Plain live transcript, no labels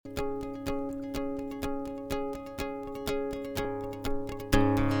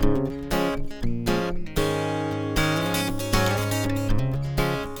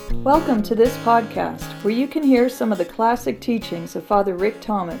Welcome to this podcast, where you can hear some of the classic teachings of Father Rick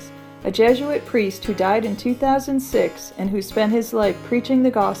Thomas, a Jesuit priest who died in 2006 and who spent his life preaching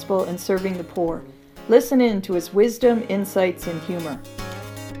the gospel and serving the poor. Listen in to his wisdom, insights, and humor.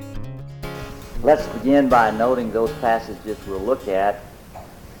 Let's begin by noting those passages we'll look at.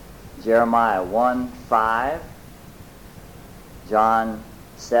 Jeremiah 1:5, John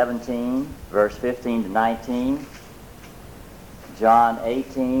 17, verse 15 to 19, John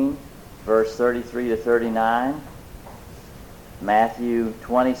 18, verse 33 to 39, Matthew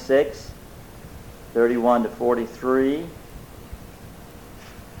 26, 31 to 43,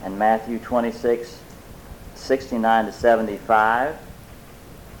 and Matthew 26, 69 to 75,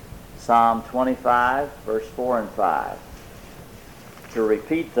 Psalm 25, verse 4 and 5. To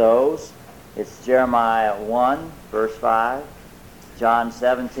repeat those, it's Jeremiah 1, verse 5, John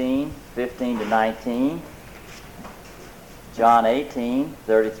 17, 15 to 19, John 18,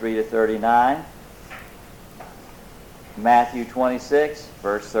 33 to 39, Matthew 26,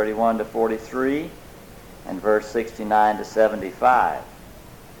 verse 31 to 43, and verse 69 to 75.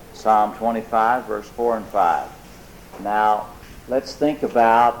 Psalm 25, verse 4 and 5. Now, let's think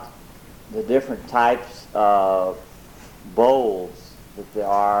about the different types of bowls that there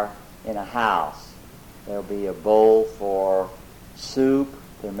are in a house. There'll be a bowl for soup.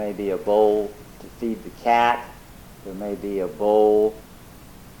 There may be a bowl to feed the cat. There may be a bowl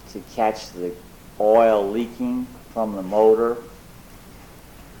to catch the oil leaking from the motor.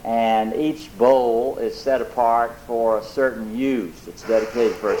 And each bowl is set apart for a certain use. It's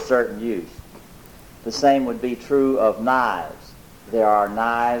dedicated for a certain use. The same would be true of knives. There are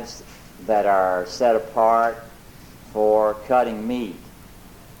knives that are set apart for cutting meat.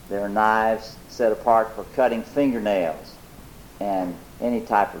 There are knives set apart for cutting fingernails. And any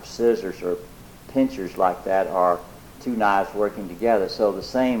type of scissors or pinchers like that are two knives working together. So the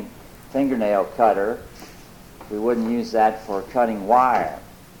same fingernail cutter, we wouldn't use that for cutting wire.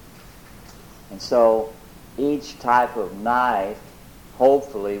 And so each type of knife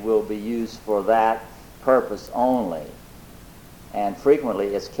hopefully will be used for that purpose only. And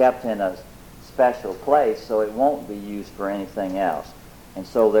frequently it's kept in a special place so it won't be used for anything else. And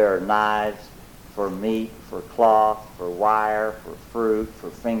so there are knives for meat, for cloth, for wire, for fruit,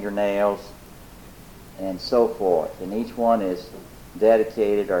 for fingernails, and so forth. And each one is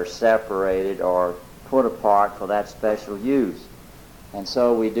dedicated or separated or put apart for that special use. And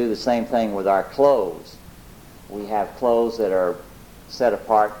so we do the same thing with our clothes. We have clothes that are set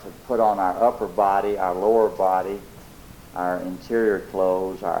apart to put on our upper body, our lower body, our interior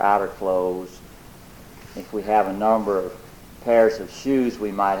clothes, our outer clothes. If we have a number of pairs of shoes,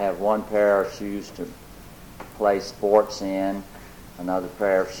 we might have one pair of shoes to play sports in, another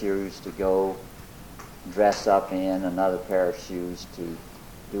pair of shoes to go dress up in, another pair of shoes to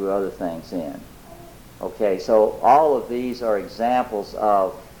do other things in. Okay, so all of these are examples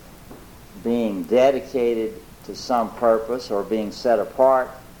of being dedicated to some purpose or being set apart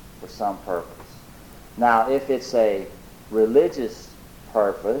for some purpose. Now, if it's a religious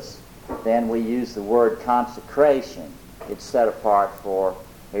purpose, then we use the word consecration. It's set apart for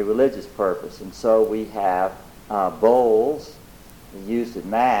a religious purpose. And so we have bowls used at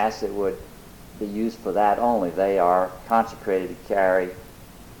Mass that would be used for that only. They are consecrated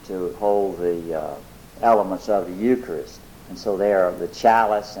to hold the elements of the Eucharist. And so the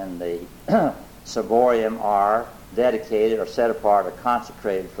chalice and the ciborium are dedicated or set apart or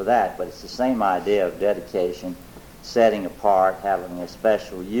consecrated for that. But it's the same idea of dedication, setting apart, having a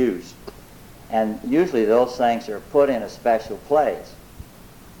special use. And usually those things are put in a special place.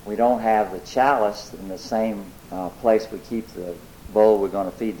 We don't have the chalice in the same place we keep the bowl we're going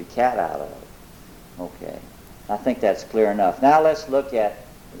to feed the cat out of. Okay, I think that's clear enough. Now let's look at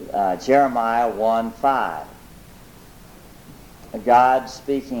Jeremiah 1:5. God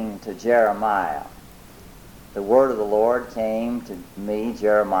speaking to Jeremiah. The word of the Lord came to me,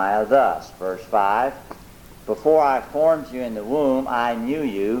 Jeremiah, thus. Verse 5, Before I formed you in the womb, I knew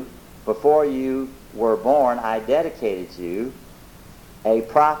you. Before you were born, I dedicated you. A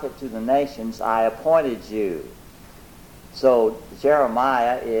prophet to the nations, I appointed you. So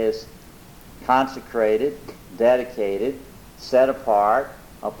Jeremiah is consecrated, dedicated, set apart,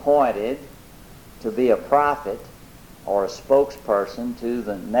 appointed to be a prophet or a spokesperson to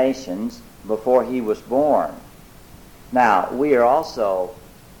the nations before he was born. Now, we are also,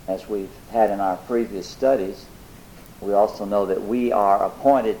 as we've had in our previous studies, we also know that we are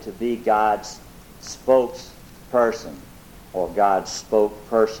appointed to be God's spokesperson or God's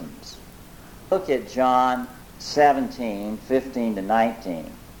spokespersons. Look at John 17, 15 to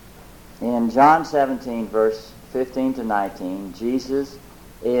 19. In John 17, verse 15 to 19, Jesus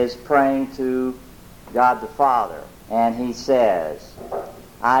is praying to God the Father, and he says,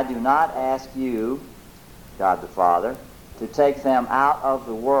 I do not ask you, God the Father, to take them out of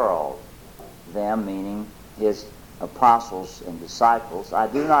the world, them meaning his apostles and disciples. I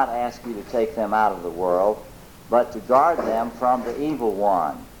do not ask you to take them out of the world, but to guard them from the evil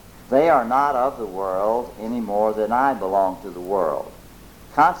one. They are not of the world any more than I belong to the world.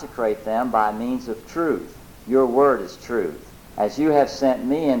 Consecrate them by means of truth. Your word is truth. As you have sent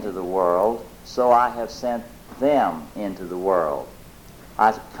me into the world, so I have sent them into the world.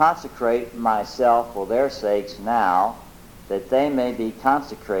 I consecrate myself for their sakes now, that they may be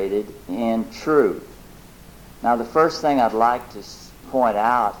consecrated in truth. Now, the first thing I'd like to point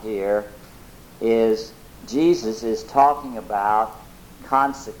out here is Jesus is talking about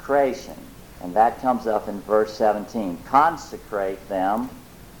consecration, and that comes up in verse 17. Consecrate them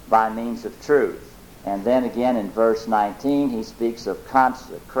by means of truth. And then again in verse 19 he speaks of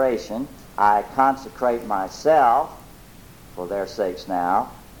consecration. I consecrate myself for their sakes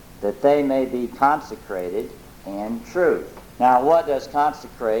now, that they may be consecrated in truth. Now, what does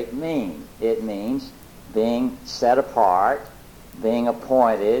consecrate mean? It means being set apart, being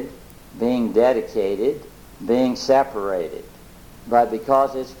appointed, being dedicated, being separated. But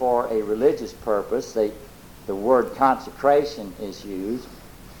because it's for a religious purpose, the word consecration is used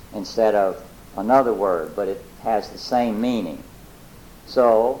instead of another word, but it has the same meaning.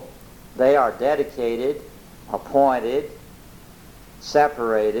 So, they are dedicated, appointed,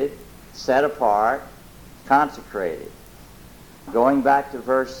 separated, set apart, consecrated. Going back to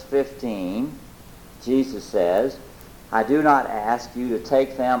verse 15, Jesus says, I do not ask you to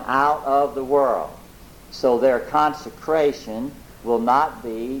take them out of the world. So their consecration will not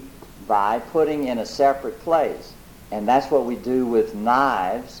be by putting in a separate place. And that's what we do with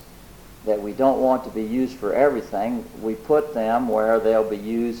knives that we don't want to be used for everything. We put them where they'll be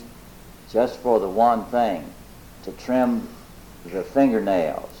used just for the one thing, to trim the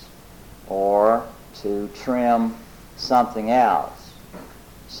fingernails or to trim something else.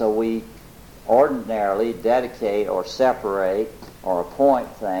 So we ordinarily dedicate or separate or appoint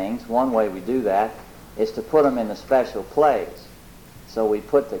things. One way we do that is to put them in a special place. So we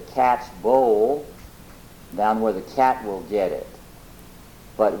put the cat's bowl down where the cat will get it.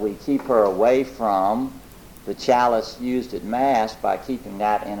 But we keep her away from the chalice used at Mass by keeping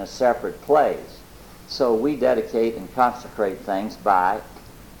that in a separate place. So we dedicate and consecrate things by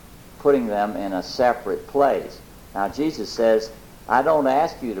putting them in a separate place. Now Jesus says, I don't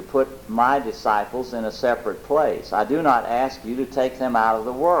ask you to put my disciples in a separate place. I do not ask you to take them out of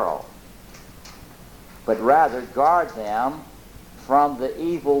the world, but rather guard them from the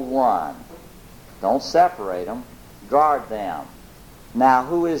evil one. Don't separate them, guard them. Now,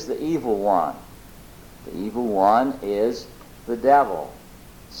 who is the evil one? The evil one is the devil,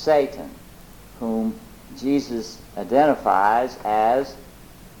 Satan, whom Jesus identifies as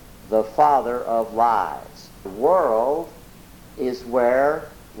the father of lies. The world is where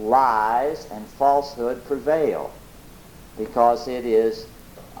lies and falsehood prevail because it is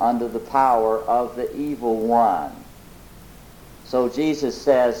under the power of the evil one. So Jesus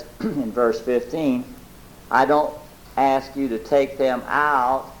says in verse 15, I don't ask you to take them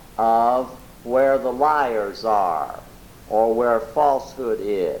out of where the liars are or where falsehood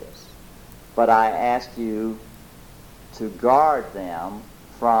is, but I ask you to guard them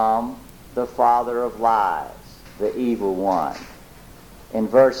from the father of lies, the evil one. In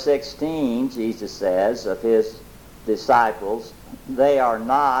verse 16, Jesus says of his disciples, they are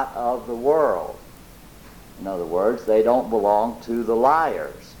not of the world. In other words, they don't belong to the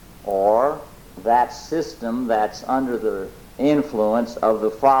liars or that system that's under the influence of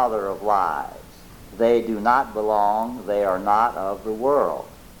the father of lies. They do not belong, they are not of the world,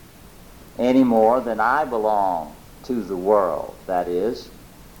 any more than I belong to the world, that is,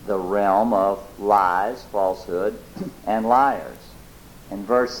 the realm of lies, falsehood, and liars. In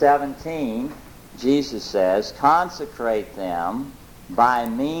verse 17, Jesus says, consecrate them by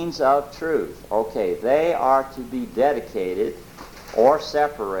means of truth. Okay, they are to be dedicated or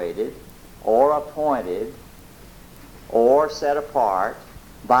separated or appointed or set apart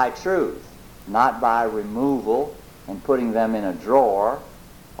by truth, not by removal and putting them in a drawer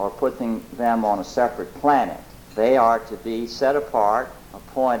or putting them on a separate planet. They are to be set apart,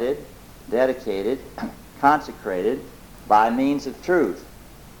 appointed, dedicated, consecrated by means of truth.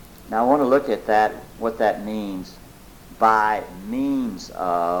 Now I want to look at that, what that means, by means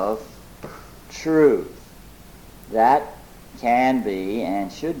of truth. That can be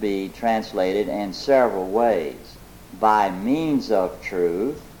and should be translated in several ways. By means of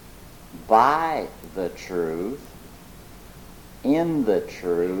truth, by the truth, in the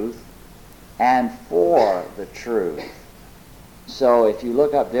truth and for the truth. So if you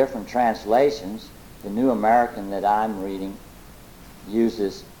look up different translations, the New American that I'm reading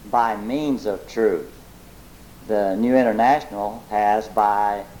uses by means of truth. The New International has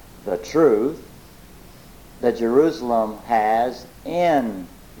by the truth. The Jerusalem has in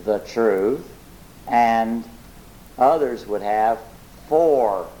the truth. And others would have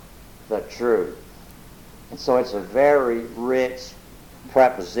for the truth. And so it's a very rich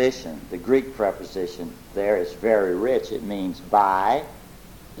preposition. The Greek preposition there is very rich. It means by,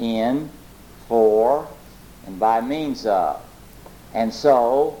 in, for, and by means of. And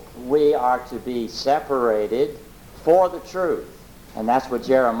so we are to be separated for the truth. And that's what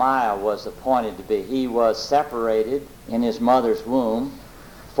Jeremiah was appointed to be. He was separated in his mother's womb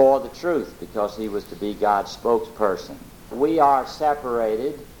for the truth because he was to be God's spokesperson. We are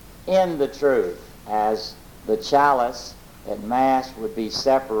separated in the truth, as the chalice at Mass would be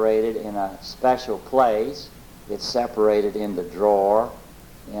separated in a special place. It's separated in the drawer,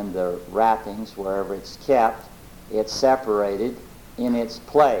 in the wrappings, wherever it's kept. It's separated in its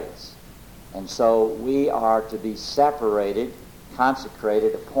place. And so we are to be separated,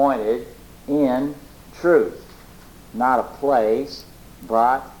 consecrated, appointed in truth. Not a place,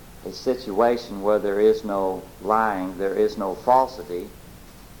 but a situation where there is no lying, there is no falsity,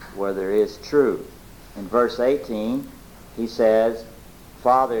 where there is truth. In verse 18, he says,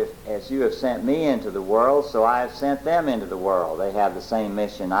 Father, as you have sent me into the world, so I have sent them into the world. They have the same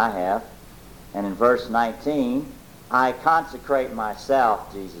mission I have. And in verse 19, I consecrate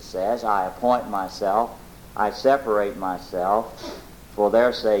myself, Jesus says. I appoint myself. I separate myself for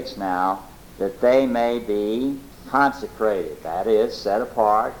their sakes now, that they may be consecrated. That is, set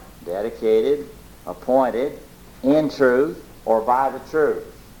apart, dedicated, appointed, in truth or by the truth.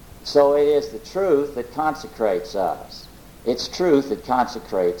 So it is the truth that consecrates us. It's truth that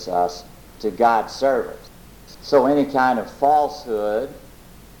consecrates us to God's service. So any kind of falsehood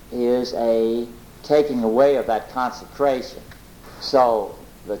is a taking away of that consecration. So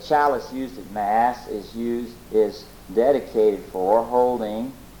the chalice used at Mass is dedicated for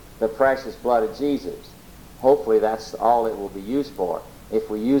holding the precious blood of Jesus. Hopefully that's all it will be used for. If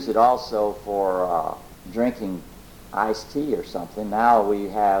we use it also for drinking iced tea or something, now we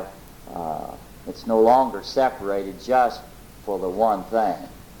have, it's no longer separated just for the one thing.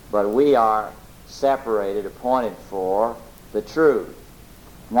 But we are separated, appointed for the truth.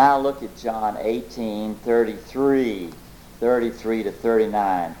 Now look at John 18:33 to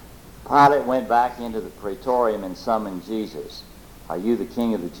 39. Pilate went back into the praetorium and summoned Jesus. Are you the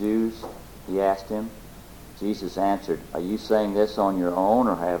king of the Jews? He asked him. Jesus answered, Are you saying this on your own,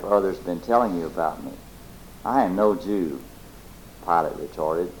 or have others been telling you about me? I am no Jew, Pilate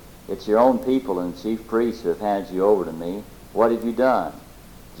retorted. It's your own people and chief priests who have handed you over to me. What have you done?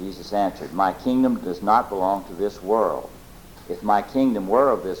 Jesus answered, My kingdom does not belong to this world. If my kingdom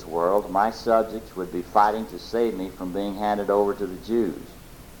were of this world, my subjects would be fighting to save me from being handed over to the Jews.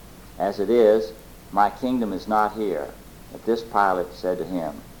 As it is, my kingdom is not here. At this Pilate said to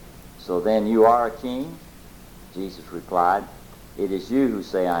him, So then you are a king? Jesus replied, It is you who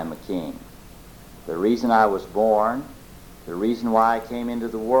say I am a king. The reason I was born, the reason why I came into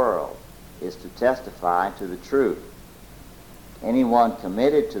the world, is to testify to the truth. Anyone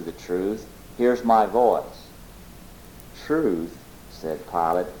committed to the truth hears my voice. Truth, said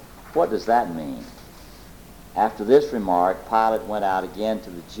Pilate, what does that mean? After this remark, Pilate went out again to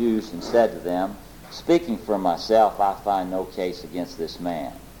the Jews and said to them, Speaking for myself, I find no case against this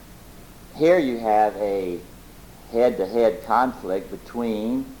man. Here you have a head-to-head conflict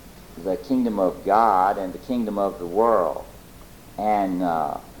between the kingdom of God and the kingdom of the world. And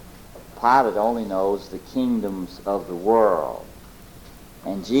Pilate only knows the kingdoms of the world.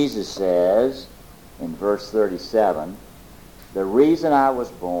 And Jesus says in verse 37, The reason I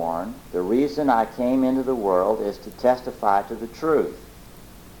was born, the reason I came into the world is to testify to the truth.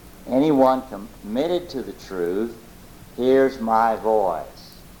 Anyone committed to the truth hears my voice.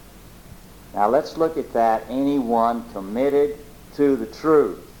 Now let's look at that, anyone committed to the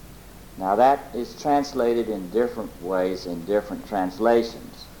truth. Now that is translated in different ways in different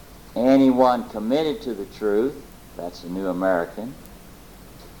translations. Anyone committed to the truth, that's the New American.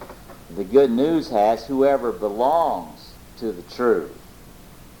 The Good News has whoever belongs to the truth.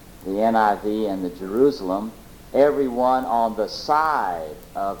 The NIV and the Jerusalem, everyone on the side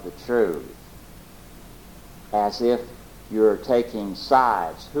of the truth. As if you're taking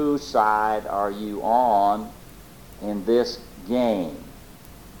sides. Whose side are you on in this game?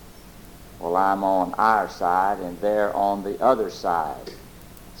 Well, I'm on our side and they're on the other side.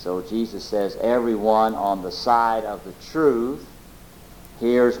 So Jesus says everyone on the side of the truth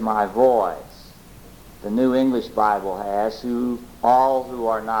hears my voice. The New English Bible has, all who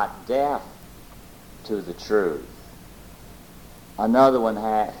are not deaf to the truth. Another one,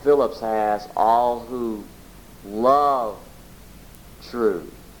 Phillips has, all who love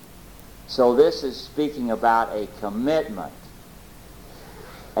truth. So this is speaking about a commitment,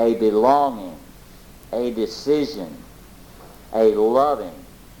 a belonging, a decision, a loving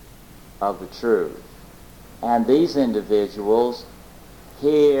of the truth. And these individuals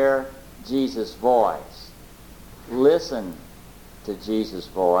hear Jesus' voice, listen to Jesus'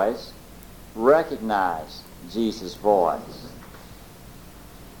 voice, recognize Jesus' voice.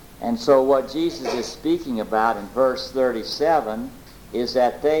 And so what Jesus is speaking about in verse 37 is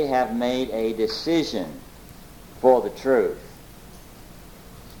that they have made a decision for the truth.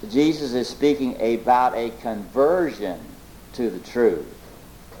 Jesus is speaking about a conversion to the truth.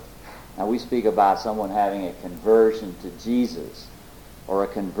 Now we speak about someone having a conversion to Jesus or a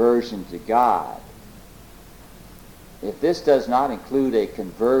conversion to God. If this does not include a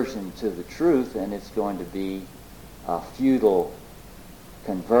conversion to the truth, then it's going to be a futile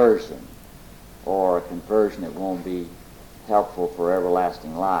conversion, or a conversion that won't be helpful for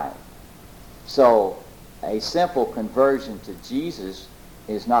everlasting life. So a simple conversion to Jesus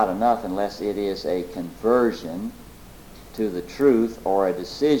is not enough unless it is a conversion to the truth or a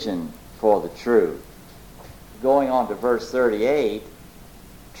decision for the truth. Going on to verse 38,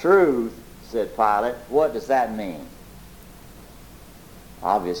 truth, said Pilate, what does that mean?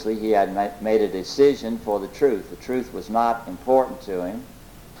 Obviously, he had made a decision for the truth. The truth was not important to him.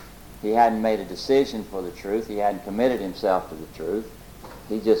 He hadn't made a decision for the truth. He hadn't committed himself to the truth.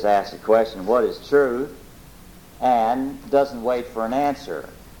 He just asked the question, what is truth? And doesn't wait for an answer.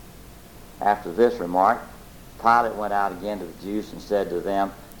 After this remark, Pilate went out again to the Jews and said to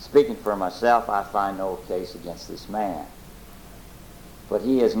them, speaking for myself, I find no case against this man. But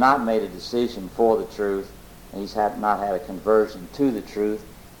he has not made a decision for the truth, and he's not had a conversion to the truth.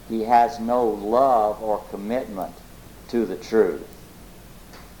 He has no love or commitment to the truth.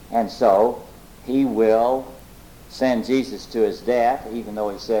 And so he will send Jesus to his death, even though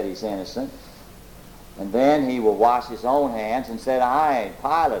he said he's innocent. And then he will wash his own hands and say, I,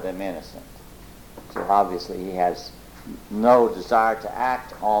 Pilate, am innocent. So obviously he has no desire to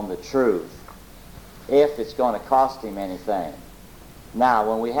act on the truth if it's going to cost him anything. Now,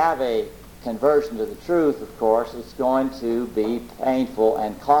 when we have a conversion to the truth, of course, it's going to be painful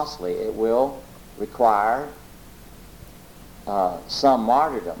and costly. It will require some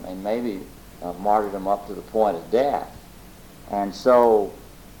martyrdom, and maybe martyrdom up to the point of death. And so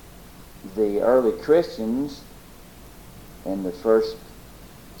the early Christians in the first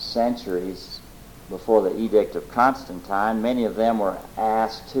centuries before the Edict of Constantine, many of them were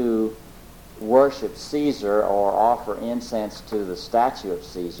asked to worship Caesar or offer incense to the statue of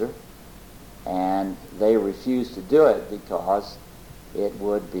Caesar, and they refused to do it because it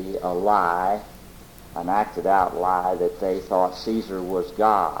would be a lie, an acted out lie, that they thought Caesar was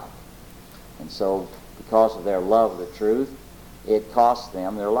God. And so because of their love of the truth, it cost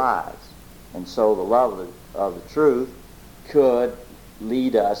them their lives. And so the love of the truth could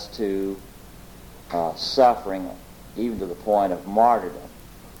lead us to suffering, even to the point of martyrdom.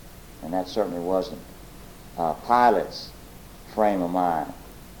 And that certainly wasn't Pilate's frame of mind.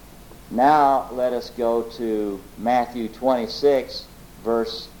 Now let us go to Matthew 26,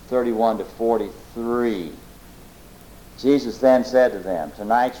 verse 31 to 43. Jesus then said to them,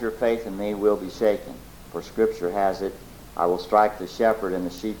 tonight your faith in me will be shaken, for Scripture has it, I will strike the shepherd and the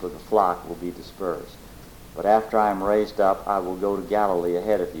sheep of the flock will be dispersed. But after I am raised up, I will go to Galilee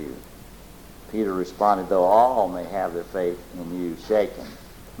ahead of you. Peter responded, though all may have their faith in you shaken,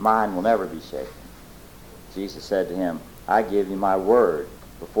 mine will never be shaken. Jesus said to him, I give you my word,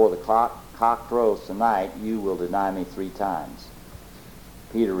 before the cock crows tonight, you will deny me 3 times.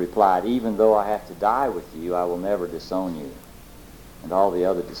 Peter replied, even though I have to die with you, I will never disown you. And all the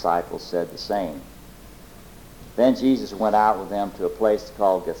other disciples said the same. Then Jesus went out with them to a place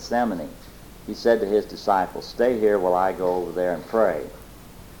called Gethsemane. He said to his disciples, stay here while I go over there and pray.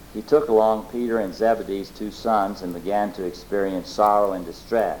 He took along Peter and Zebedee's 2 sons and began to experience sorrow and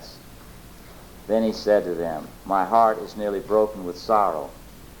distress. Then he said to them, my heart is nearly broken with sorrow.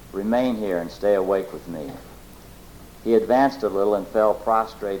 Remain here and stay awake with me. He advanced a little and fell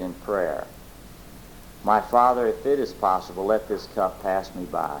prostrate in prayer. My Father, if it is possible, let this cup pass me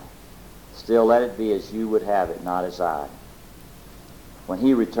by. Still let it be as you would have it, not as I. When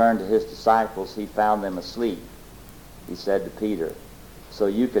he returned to his disciples, he found them asleep. He said to Peter, so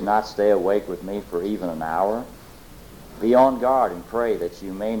you could not stay awake with me for even an hour? Be on guard and pray that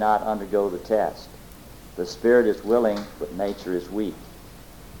you may not undergo the test. The spirit is willing, but nature is weak.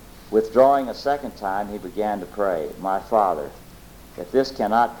 Withdrawing a second time, he began to pray, "My Father, if this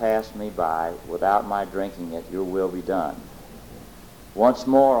cannot pass me by without my drinking it, your will be done." Once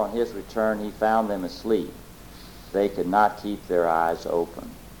more on his return, he found them asleep. They could not keep their eyes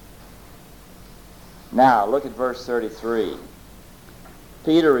open. Now, look at verse 33.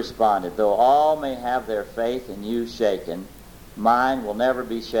 Peter responded, "Though all may have their faith in you shaken, mine will never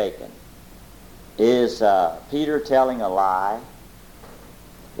be shaken." Is Peter telling a lie?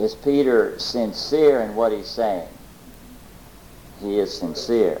 Is Peter sincere in what he's saying? He is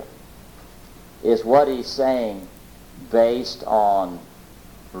sincere. Is what he's saying based on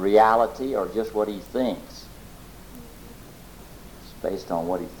reality or just what he thinks? It's based on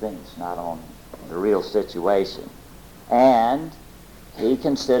what he thinks, not on the real situation. And he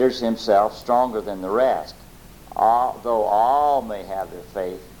considers himself stronger than the rest. Though all may have their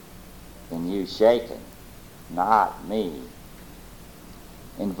faith in you shaken, not me.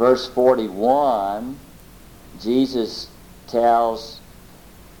 In verse 41, Jesus tells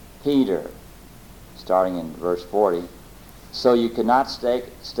Peter, starting in verse 40, "So you cannot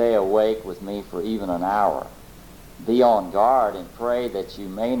stay awake with me for even an hour. Be on guard and pray that you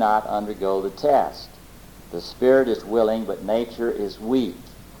may not undergo the test. The spirit is willing, but nature is weak."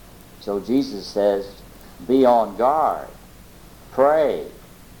 So Jesus says, be on guard. Pray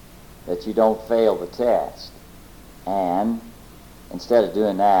that you don't fail the test. And instead of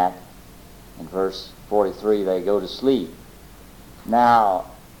doing that, in verse 43, they go to sleep. Now,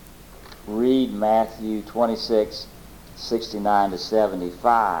 read Matthew 26, 69 to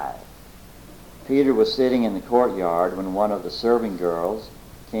 75. Peter was sitting in the courtyard when one of the serving girls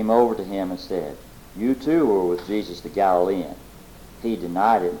came over to him and said, "You too were with Jesus the Galilean." He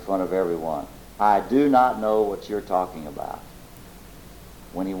denied it in front of everyone. "I do not know what you're talking about."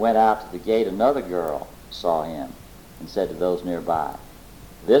 When he went out to the gate, another girl saw him and said to those nearby,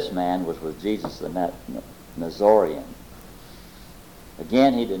 "This man was with Jesus the Nazarene."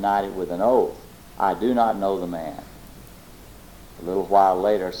 Again he denied it with an oath, "I do not know the man." A little while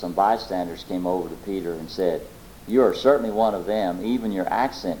later, some bystanders came over to Peter and said, "You are certainly one of them. Even your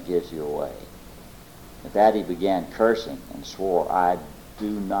accent gives you away." At that he began cursing and swore, "I do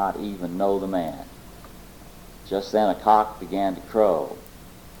not even know the man." Just then a cock began to crow,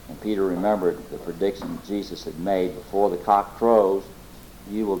 and Peter remembered the prediction Jesus had made, "Before the cock crows,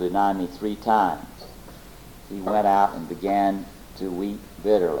 you will deny me 3 times." He went out and began to weep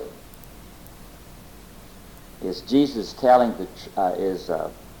bitterly. Is Peter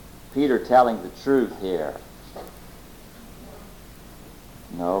telling the truth here?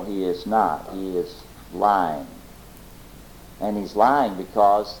 No, he is not. He is lying. And he's lying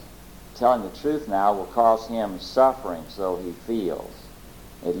because telling the truth now will cause him suffering, so he feels.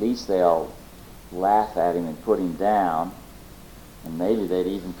 At least they'll laugh at him and put him down, and maybe they'd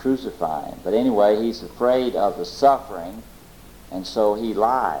even crucify him. But anyway, he's afraid of the suffering, and so he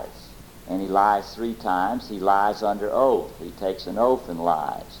lies. And he lies 3 times. He lies under oath. He takes an oath and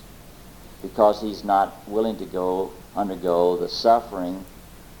lies because he's not willing to undergo the suffering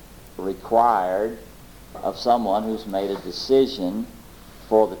required of someone who's made a decision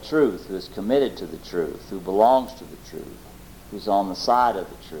for the truth, who is committed to the truth, who belongs to the truth, who's on the side of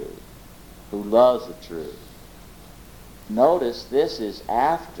the truth, who loves the truth. Notice this is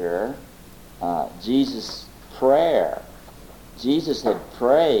after Jesus' prayer. Jesus had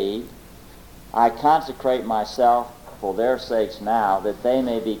prayed, "I consecrate myself for their sakes now, that they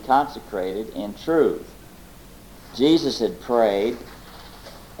may be consecrated in truth." Jesus had prayed,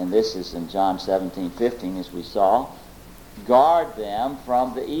 and this is in John 17:15 as we saw, "Guard them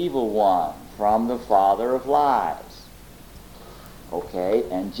from the evil one, from the father of lies." Okay,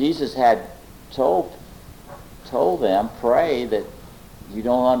 and Jesus had told them, pray that you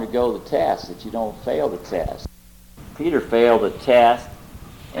don't undergo the test, that you don't fail the test. Peter failed the test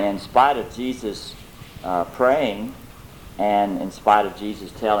in spite of Jesus praying, and in spite of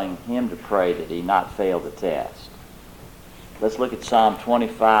Jesus telling him to pray that he not fail the test. Let's look at Psalm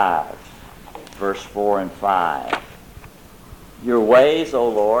 25, verse 4 and 5. "Your ways, O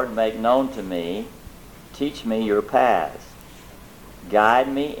Lord, make known to me. Teach me your paths. Guide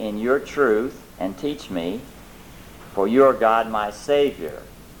me in your truth and teach me, for you are God my Savior,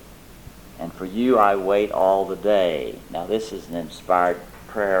 and for you I wait all the day." Now this is an inspired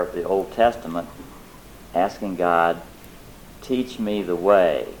prayer of the Old Testament, asking God, teach me the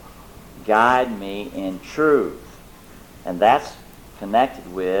way. Guide me in truth. And that's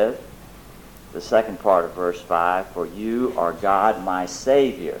connected with the second part of verse 5, "For you are God my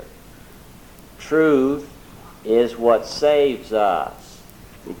Savior." Truth is what saves us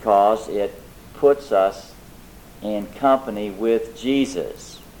because it puts us in company with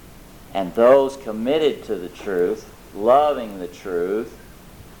Jesus. And those committed to the truth, loving the truth,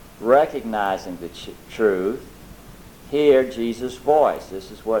 recognizing the truth, hear Jesus' voice.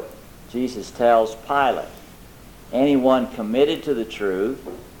 This is what Jesus tells Pilate. Anyone committed to the truth,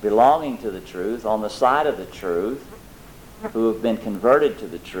 belonging to the truth, on the side of the truth, who have been converted to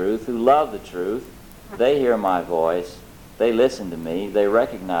the truth, who love the truth, they hear my voice, they listen to me, they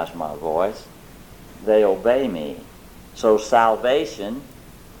recognize my voice, they obey me. So salvation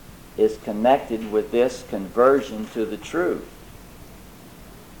is connected with this conversion to the truth.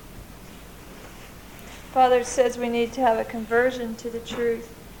 Father says we need to have a conversion to the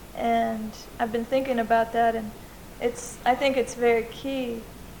truth, and I've been thinking about that, and I think it's very key,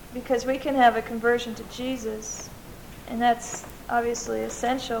 because we can have a conversion to Jesus, and that's obviously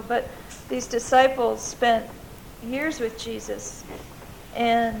essential, but these disciples spent years with Jesus,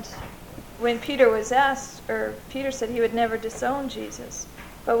 and when Peter was asked, or Peter said he would never disown Jesus,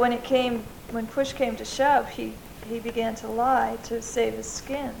 but when push came to shove, he began to lie to save his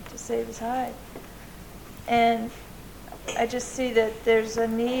skin, to save his hide. And I just see that there's a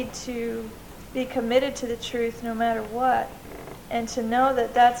need to be committed to the truth no matter what, and to know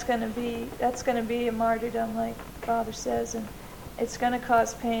that that's going to be a martyrdom, like Father says, and it's going to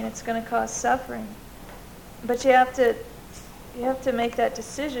cause pain, it's going to cause suffering. But you have to make that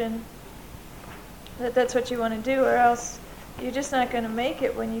decision that that's what you want to do, or else you're just not going to make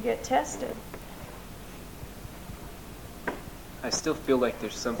it when you get tested. I still feel like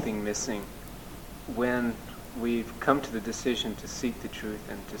there's something missing when we've come to the decision to seek the truth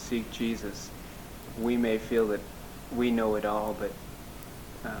and to seek Jesus. We may feel that we know it all, but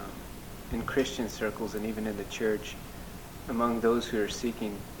in Christian circles and even in the church, among those who are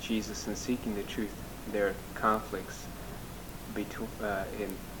seeking Jesus and seeking the truth, there are conflicts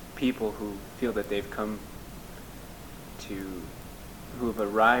in people who feel that they've who have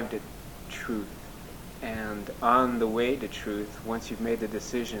arrived at truth. And on the way to truth, once you've made the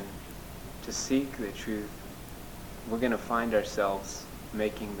decision to seek the truth, we're going to find ourselves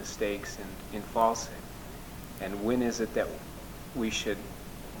making mistakes in falsehood. And when is it that we should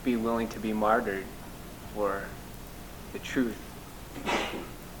be willing to be martyred for the truth?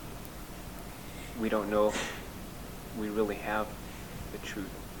 We don't know if we really have the truth.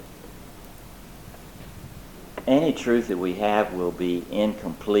 Any truth that we have will be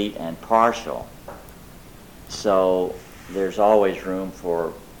incomplete and partial. So there's always room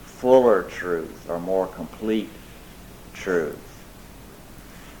for fuller truth or more complete truth.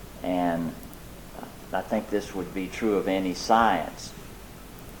 And I think this would be true of any science.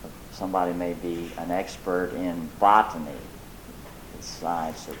 Somebody may be an expert in botany, the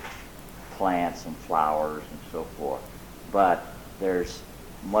science of plants and flowers and so forth. But there's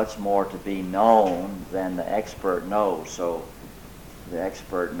much more to be known than the expert knows. So the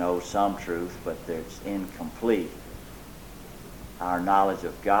expert knows some truth, but it's incomplete. Our knowledge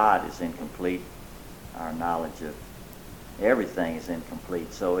of God is incomplete. Our knowledge of everything is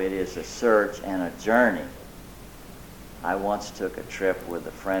incomplete. So it is a search and a journey. I once took a trip with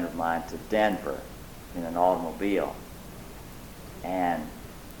a friend of mine to Denver in an automobile. And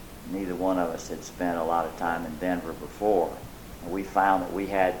neither one of us had spent a lot of time in Denver before. And we found that we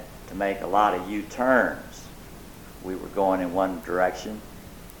had to make a lot of U-turns. We were going in one direction,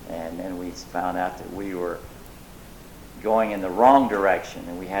 and then we found out that we were going in the wrong direction,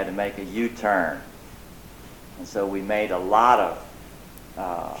 and we had to make a U-turn. And so we made a lot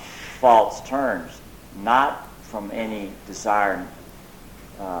of false turns, not from any desire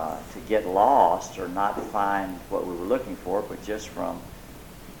to get lost or not find what we were looking for, but just from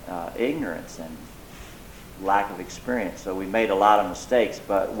ignorance and lack of experience. So we made a lot of mistakes,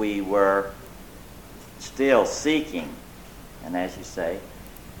 but we were still seeking. And as you say,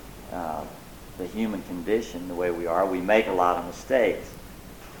 the human condition, the way we are, we make a lot of mistakes.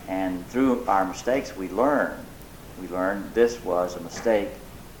 And through our mistakes, we learn. We learned this was a mistake,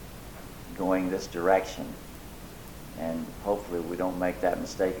 going this direction. And hopefully we don't make that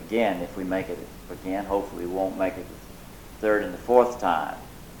mistake again. If we make it again, hopefully we won't make it the third and the fourth time.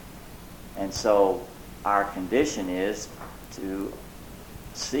 And so our condition is to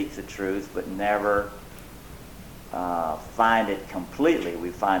seek the truth, but never find it completely. We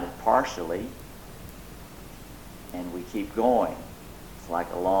find it partially, and we keep going. It's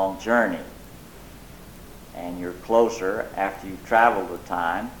like a long journey. And you're closer after you've traveled a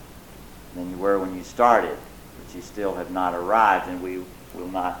time than you were when you started, but you still have not arrived, and we will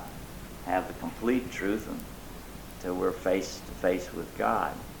not have the complete truth until we're face to face with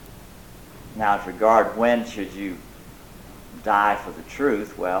God. Now, as regard when should you die for the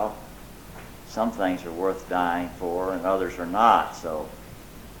truth, well, some things are worth dying for and others are not. So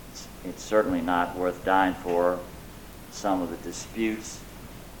it's certainly not worth dying for some of the disputes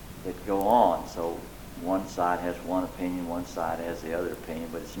that go on. So one side has one opinion, one side has the other opinion,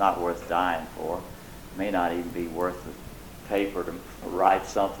 but it's not worth dying for. It may not even be worth the paper to write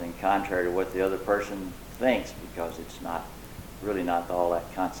something contrary to what the other person thinks, because it's not really not all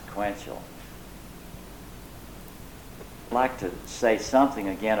that consequential. I'd like to say something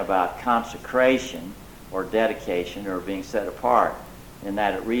again about consecration or dedication or being set apart, in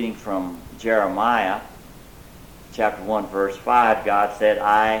that reading from Jeremiah chapter 1 verse 5, God said,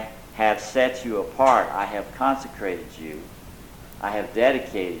 I have set you apart, I have consecrated you, I have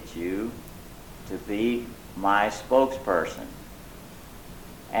dedicated you to be my spokesperson.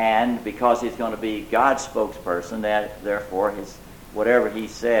 And because he's going to be God's spokesperson, that therefore whatever he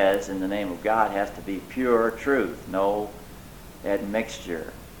says in the name of God has to be pure truth, no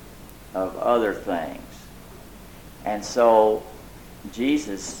admixture of other things. And so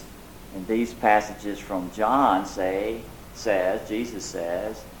Jesus, in these passages from John, Jesus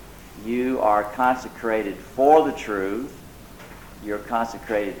says, you are consecrated for the truth, you're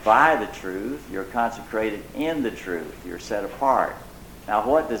consecrated by the truth, you're consecrated in the truth, you're set apart. Now,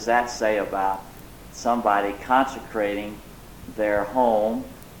 what does that say about somebody consecrating their home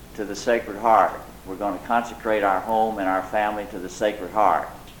to the Sacred Heart? We're going to consecrate our home and our family to the Sacred Heart.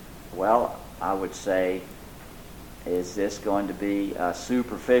 Well, I would say, is this going to be a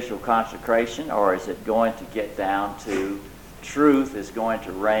superficial consecration, or is it going to get down to truth is going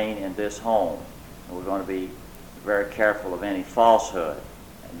to reign in this home? And we're going to be very careful of any falsehood.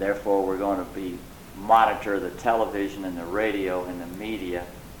 And therefore, we're going to monitor the television and the radio and the media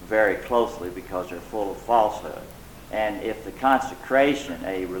very closely, because they're full of falsehood. And if the consecration,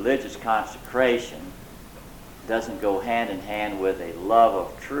 a religious consecration, doesn't go hand in hand with a love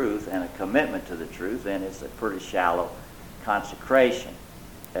of truth and a commitment to the truth, then it's a pretty shallow consecration.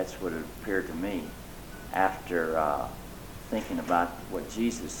 That's what it appeared to me after thinking about what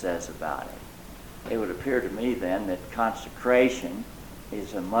Jesus says about it. It would appear to me then that consecration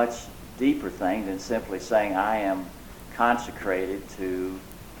is a much deeper thing than simply saying, I am consecrated to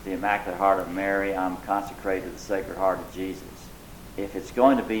the Immaculate Heart of Mary, I'm consecrated to the Sacred Heart of Jesus. If it's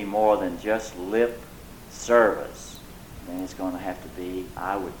going to be more than just lip service, then it's going to have to be,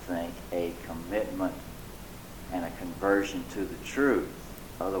 I would think, a commitment and a conversion to the truth.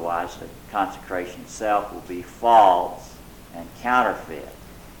 Otherwise, the consecration itself will be false and counterfeit.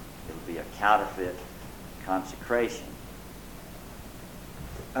 It will be a counterfeit consecration.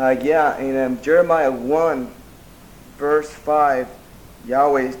 In Jeremiah 1, verse 5,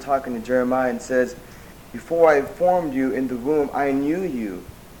 Yahweh is talking to Jeremiah and says, before I formed you in the womb, I knew you.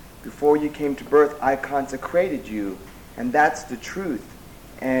 Before you came to birth, I consecrated you. And that's the truth.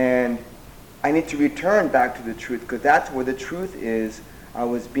 And I need to return back to the truth, because that's where the truth is. I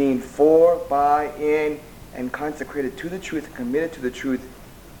was being for, by, in, and consecrated to the truth, committed to the truth,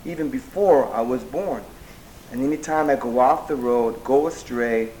 even before I was born. And anytime I go off the road, go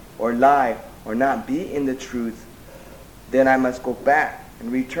astray, or lie, or not be in the truth, then I must go back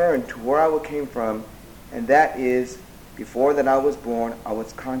and return to where I came from, and that is, before that I was born, I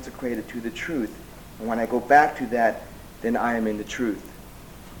was consecrated to the truth. And when I go back to that, then I am in the truth.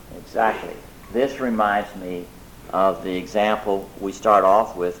 Exactly. This reminds me of the example we start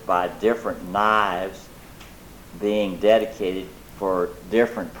off with by different knives being dedicated for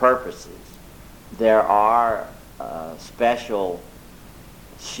different purposes. There are special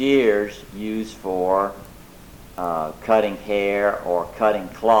shears used for cutting hair or cutting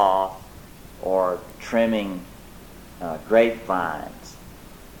cloth or trimming grapevines.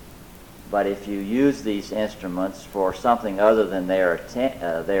 But if you use these instruments for something other than they're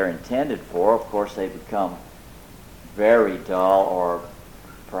intended for, of course they become very dull or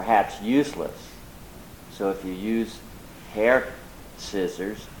perhaps useless. So if you use hair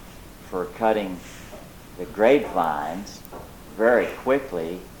scissors for cutting the grapevines, very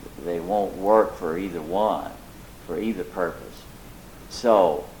quickly they won't work for either one, for either purpose.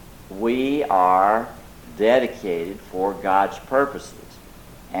 So we are dedicated for God's purposes.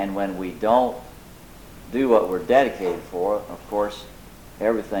 And when we don't do what we're dedicated for, of course,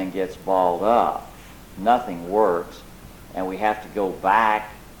 everything gets balled up. Nothing works. And we have to go back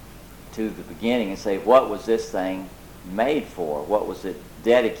to the beginning and say, what was this thing made for? What was it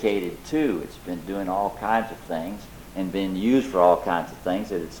dedicated to? It's been doing all kinds of things and been used for all kinds of things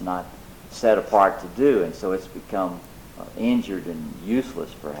that it's not set apart to do. And so it's become injured and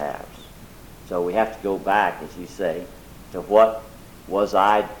useless, perhaps. So we have to go back, as you say, to what was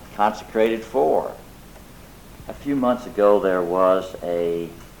I consecrated for? A few months ago there was a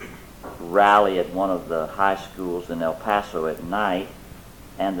rally at one of the high schools in El Paso at night,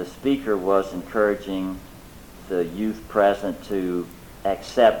 and the speaker was encouraging the youth present to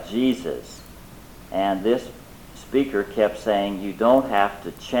accept Jesus. And this speaker kept saying, you don't have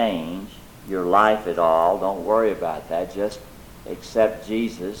to change your life at all. Don't worry about that. Just accept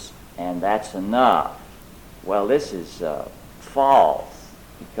Jesus, and that's enough. Well, this is false,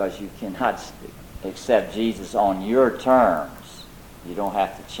 because you cannot accept Jesus on your terms. You don't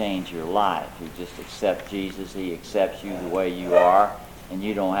have to change your life. You just accept Jesus. He accepts you the way you are, and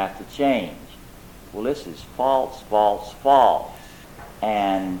you don't have to change. Well, this is false, false, false.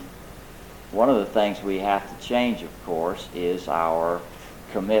 And one of the things we have to change, of course, is our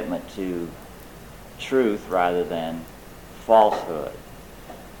commitment to truth rather than falsehood.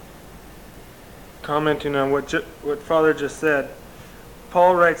 Commenting on what Father just said,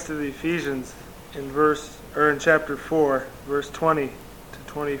 Paul writes to the Ephesians in chapter 4, verse 20 to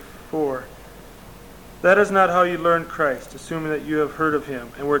 24. That is not how you learned Christ, assuming that you have heard of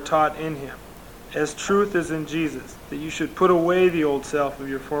him and were taught in him, as truth is in Jesus, that you should put away the old self of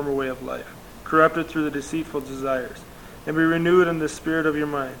your former way of life, corrupted through the deceitful desires, and be renewed in the spirit of your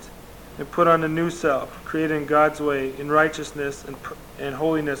minds, and put on a new self, created in God's way, in righteousness and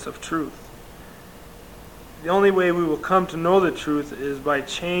holiness of truth. The only way we will come to know the truth is by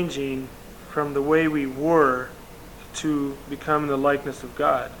changing from the way we were to become the likeness of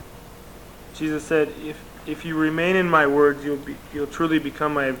God. Jesus said, if you remain in my words, you'll truly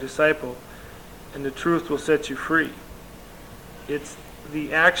become my disciple, and the truth will set you free. It's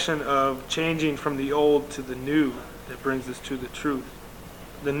the action of changing from the old to the new that brings us to the truth.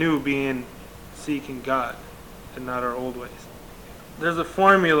 The new being seeking God and not our old ways. There's a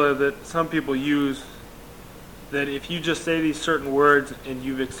formula that some people use that if you just say these certain words and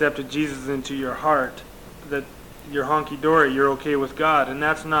you've accepted Jesus into your heart, that you're honky-dory, you're okay with God, and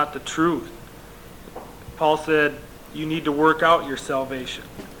that's not the truth. Paul said you need to work out your salvation.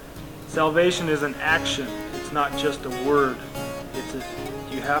 Salvation is an action. It's not just a word.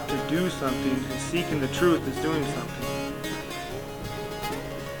 You have to do something, and seeking the truth is doing something.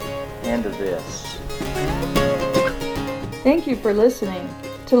 End of this. Thank you for listening.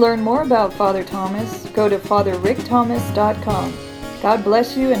 To learn more about Father Thomas, go to fatherrickthomas.com. God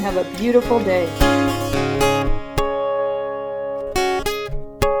bless you and have a beautiful day.